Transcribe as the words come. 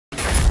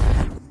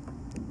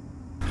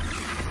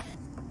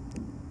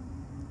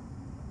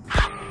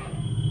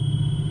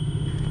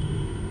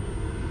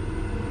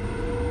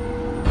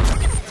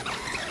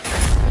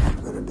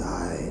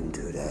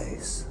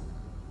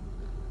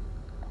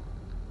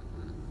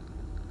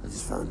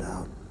just found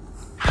out.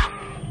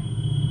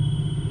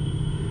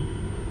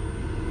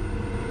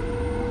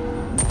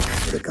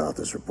 The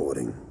Carthus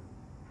reporting.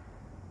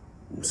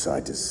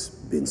 Site has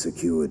been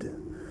secured.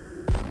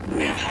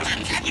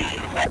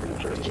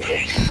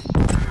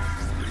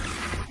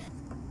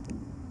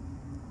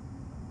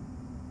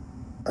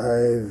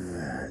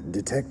 I've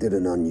detected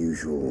an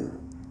unusual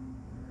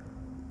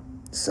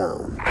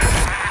sound.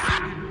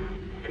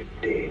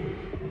 15,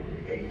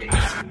 18.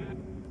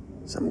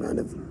 Some kind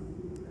of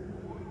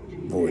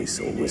voice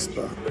or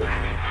whisper.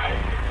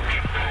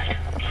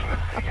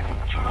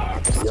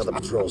 The other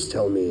patrols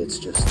tell me it's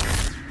just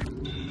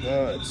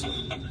birds.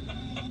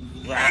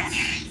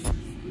 Rats.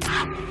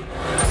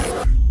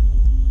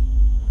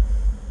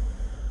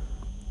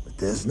 But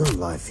there's no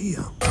life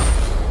here.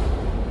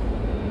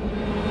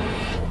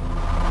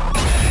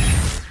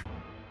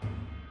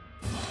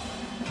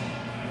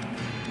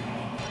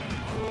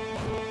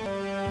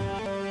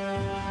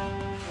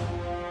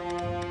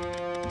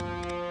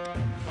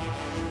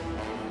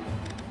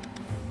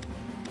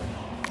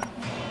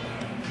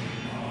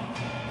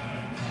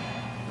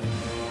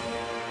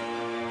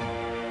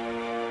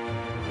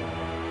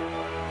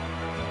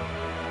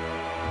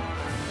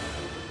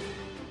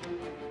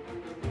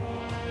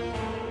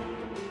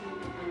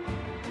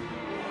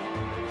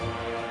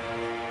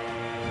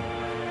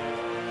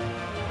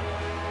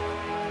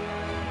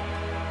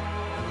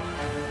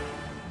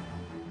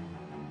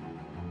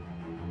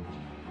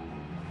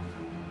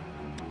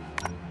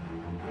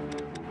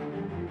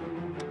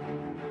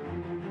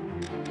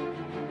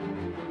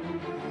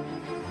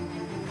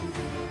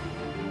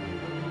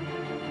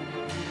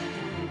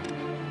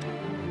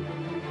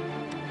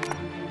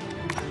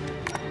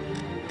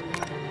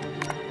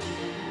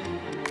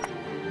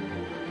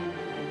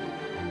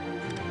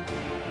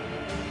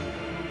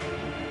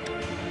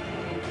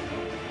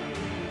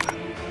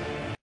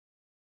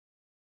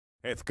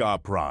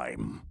 Hethgar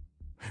Prime.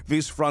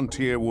 This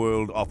frontier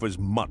world offers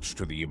much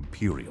to the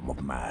Imperium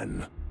of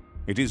Man.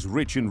 It is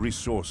rich in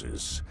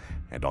resources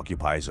and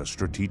occupies a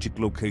strategic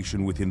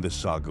location within the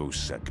Sargos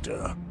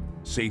sector,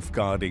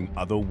 safeguarding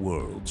other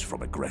worlds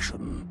from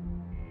aggression.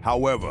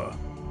 However,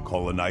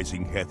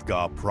 colonizing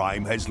Hethgar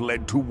Prime has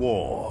led to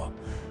war.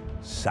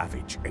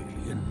 Savage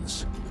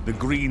aliens, the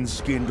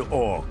green-skinned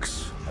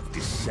orcs, have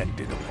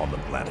descended upon the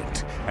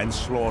planet and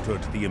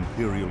slaughtered the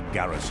Imperial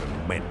garrison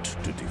meant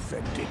to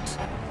defend it.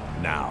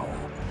 Now,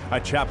 a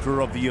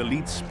chapter of the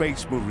elite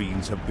Space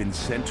Marines have been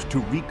sent to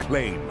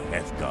reclaim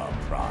Hethgar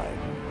Prime.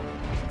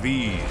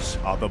 These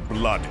are the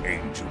Blood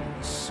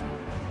Angels,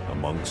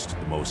 amongst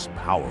the most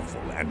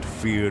powerful and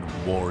feared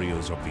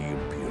warriors of the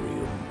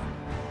Imperium.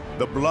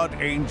 The Blood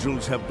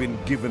Angels have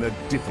been given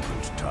a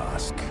difficult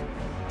task: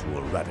 to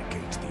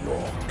eradicate the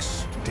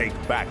orcs, take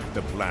back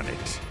the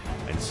planet,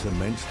 and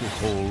cement the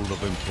hold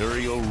of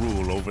Imperial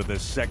rule over the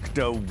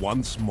sector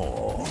once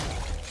more.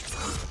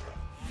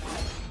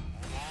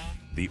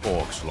 The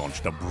orcs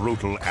launched a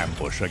brutal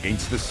ambush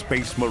against the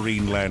Space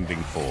Marine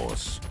landing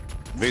force.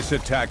 This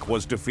attack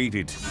was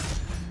defeated,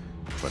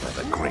 but at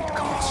a great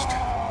cost,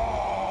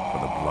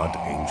 for the Blood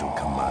Angel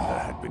commander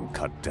had been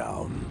cut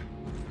down.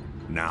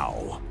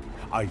 Now,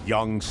 a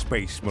young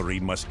Space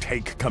Marine must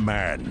take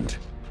command,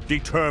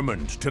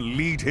 determined to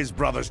lead his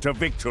brothers to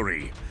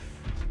victory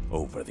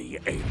over the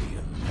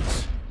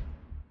aliens.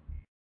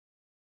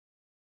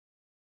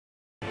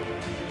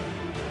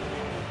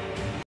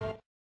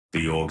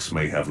 The orcs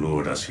may have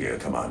lured us here,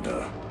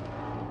 Commander.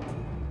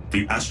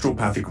 The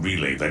astropathic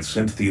relay that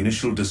sent the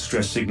initial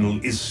distress signal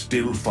is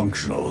still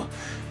functional.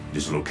 It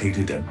is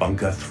located at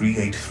Bunker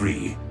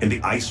 383 in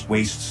the ice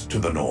wastes to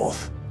the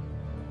north.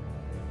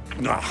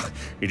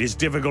 It is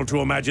difficult to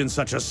imagine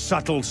such a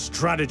subtle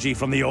strategy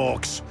from the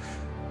orcs.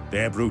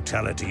 Their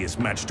brutality is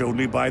matched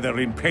only by their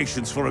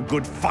impatience for a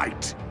good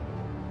fight.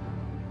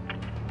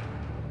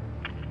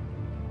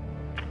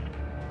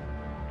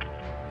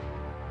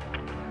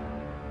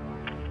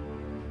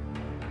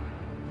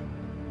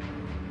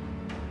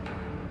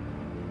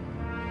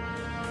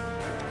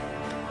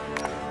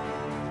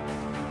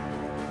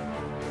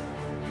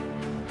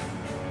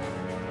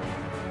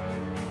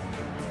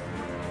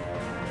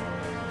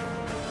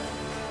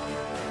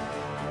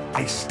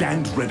 I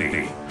stand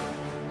ready.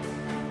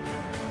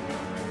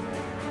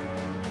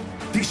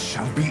 This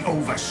shall be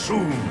over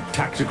soon.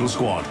 Tactical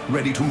squad,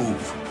 ready to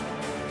move.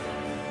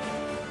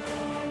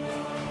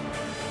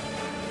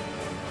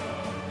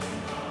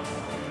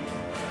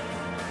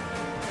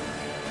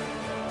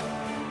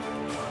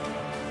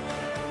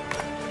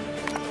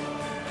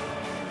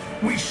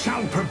 We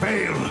shall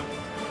prevail.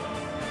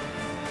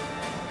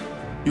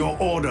 Your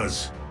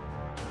orders.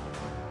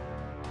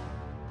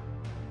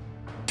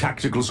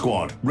 Tactical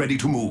squad, ready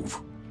to move.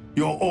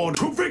 Your order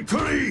to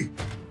victory!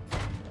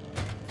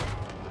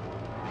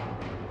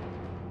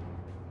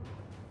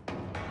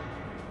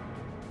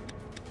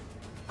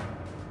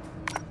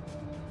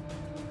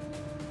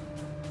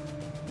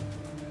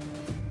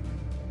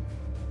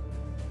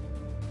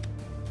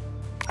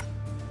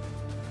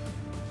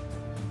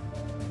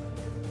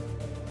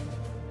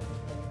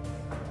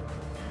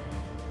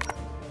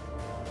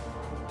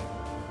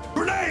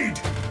 Grenade!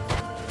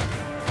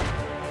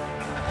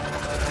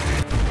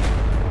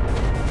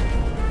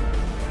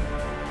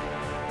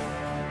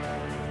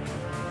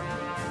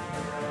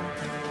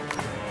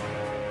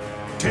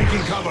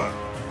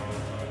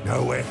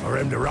 for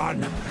him to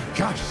run,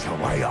 just the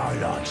way I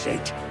likes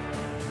it.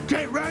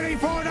 Get ready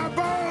for the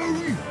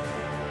boom!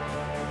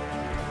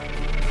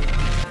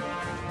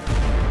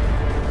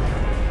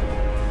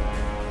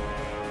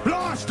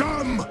 Blast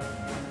them!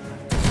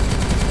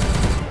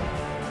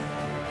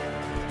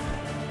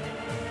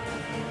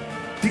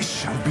 This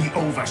shall be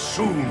over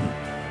soon.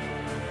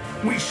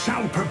 We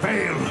shall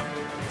prevail.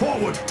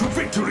 Forward to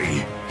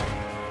victory!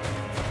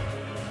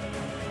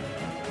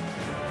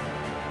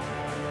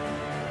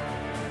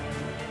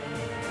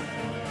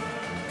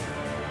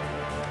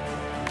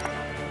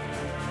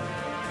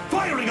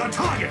 Firing on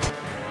target!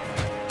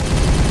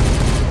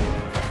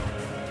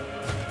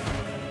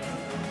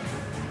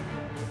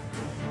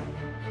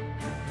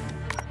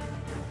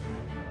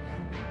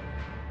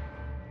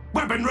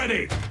 Weapon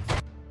ready!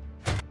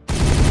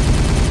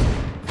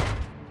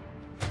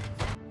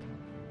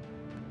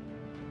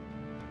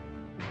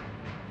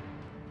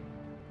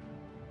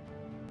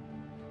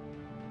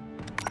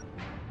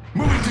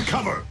 Moving to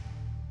cover!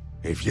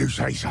 If you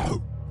say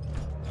so.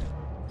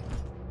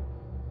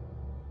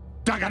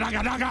 Dagga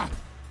dagga dagga!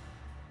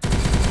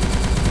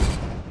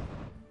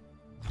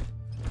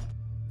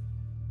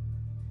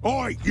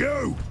 Oi,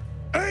 you!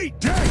 Eat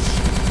this!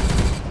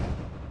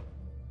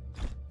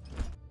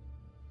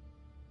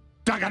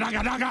 Dagga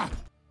dagga dagga!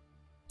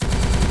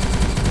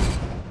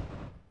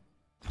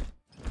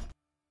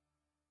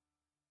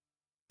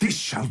 This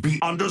shall be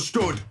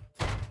understood.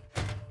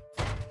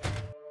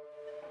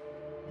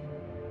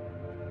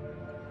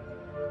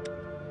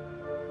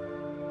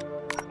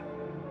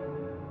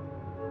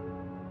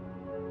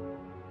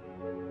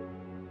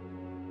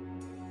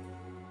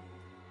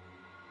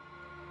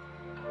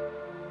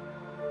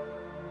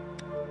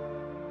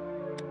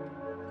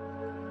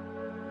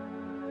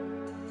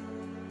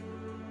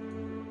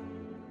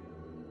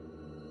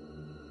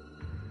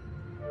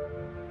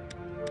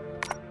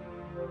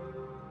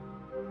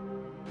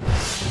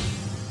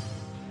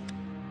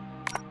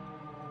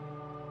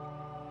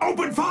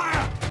 Open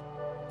fire!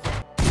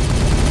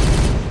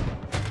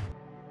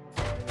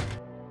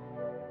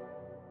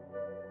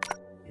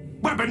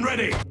 Weapon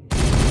ready!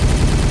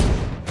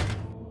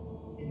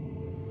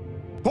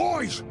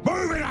 Boys,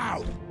 move it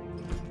out!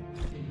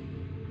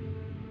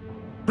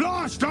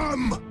 Blast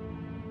them!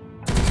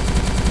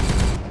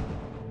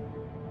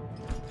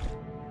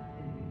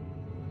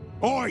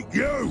 Oi,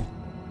 you!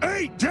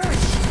 Eat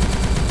this!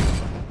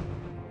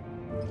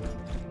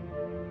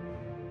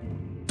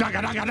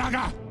 Dagga dagga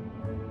dagga!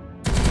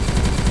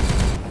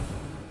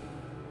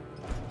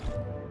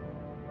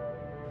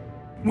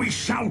 We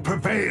shall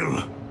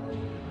prevail!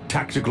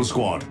 Tactical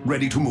squad,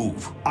 ready to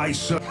move. I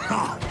sir.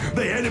 Ha!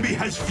 The enemy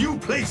has few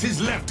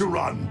places left to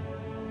run!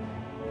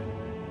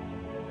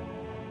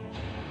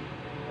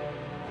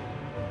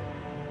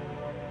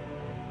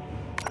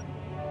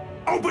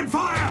 Open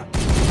fire!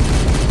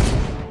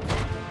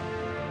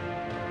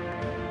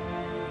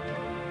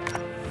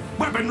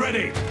 Weapon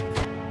ready!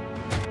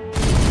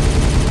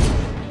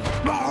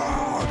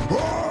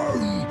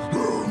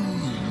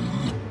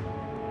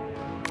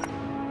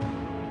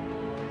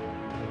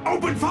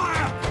 Open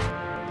fire!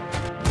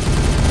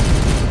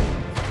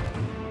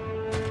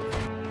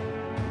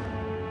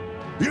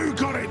 You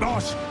got it,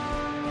 boss!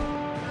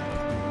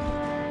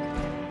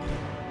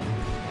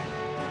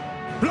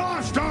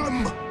 Blast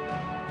them!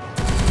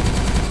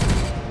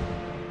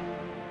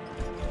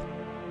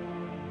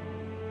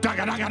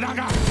 Dagga dagga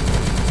dagga!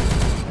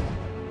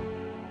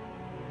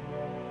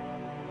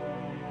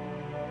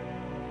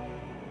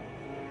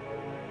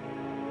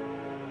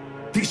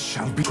 This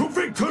shall be to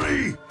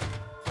victory!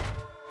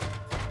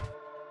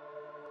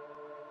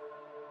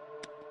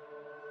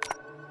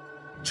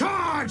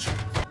 Charge!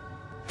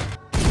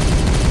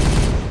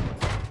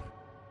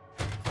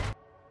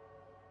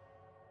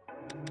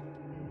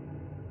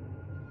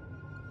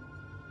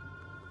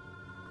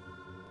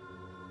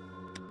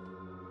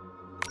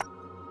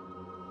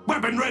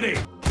 Weapon ready!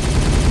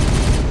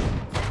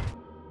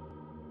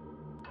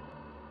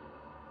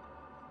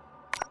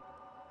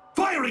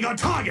 Firing on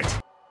target!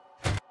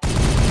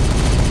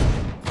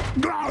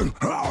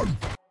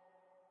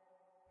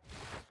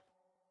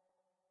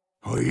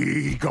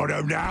 We got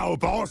him now,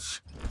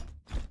 boss!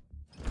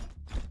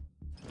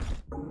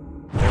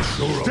 You're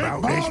sure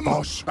about this,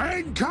 boss?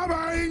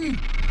 Incoming!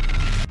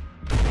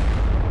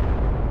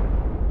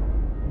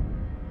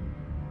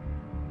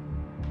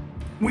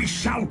 We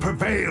shall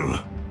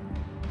prevail!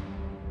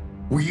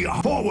 We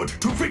are forward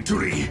to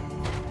victory!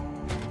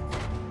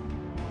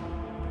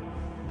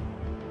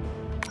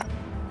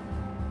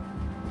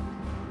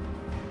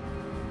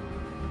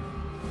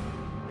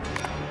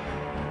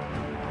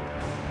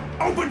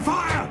 Open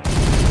fire!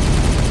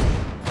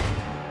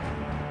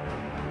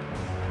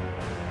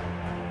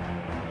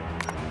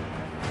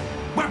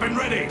 Weapon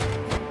ready!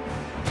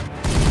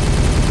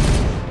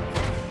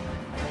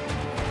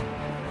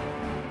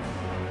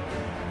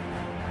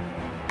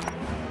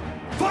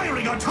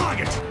 Firing on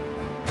target!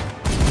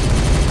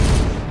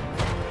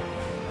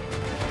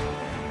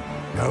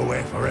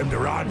 Nowhere for him to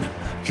run.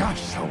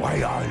 Just the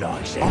way I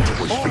like it.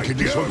 I was thinking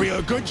this would be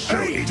a good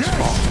shooting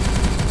spot.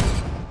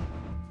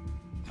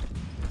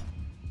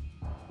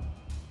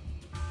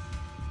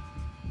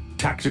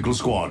 Tactical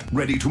squad,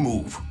 ready to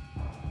move.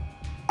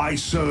 I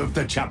serve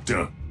the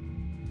chapter.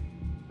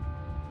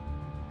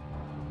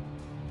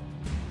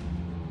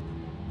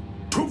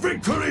 To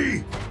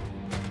victory!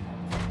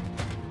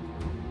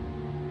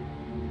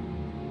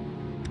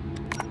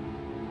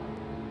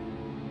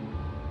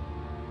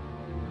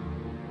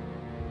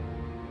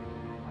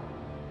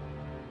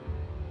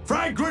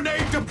 Frag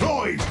grenade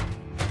deployed!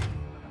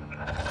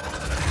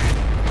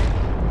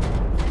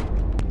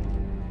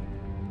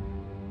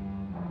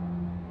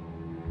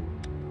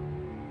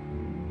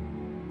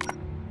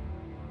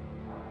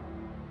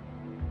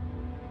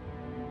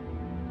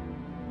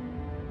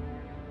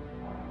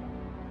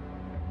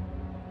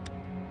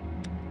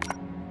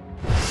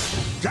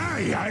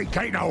 They ain't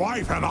getting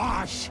away from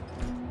us!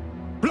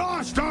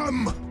 Blast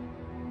them!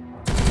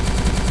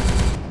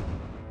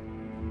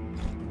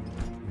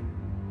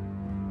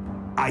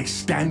 I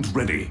stand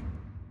ready.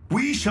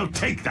 We shall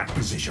take that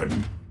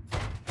position.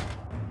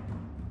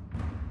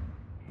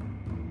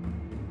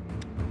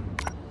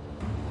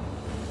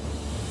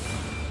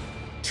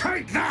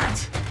 Take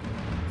that!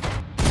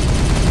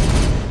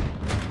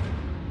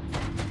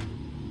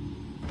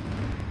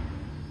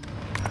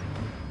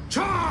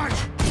 Charge!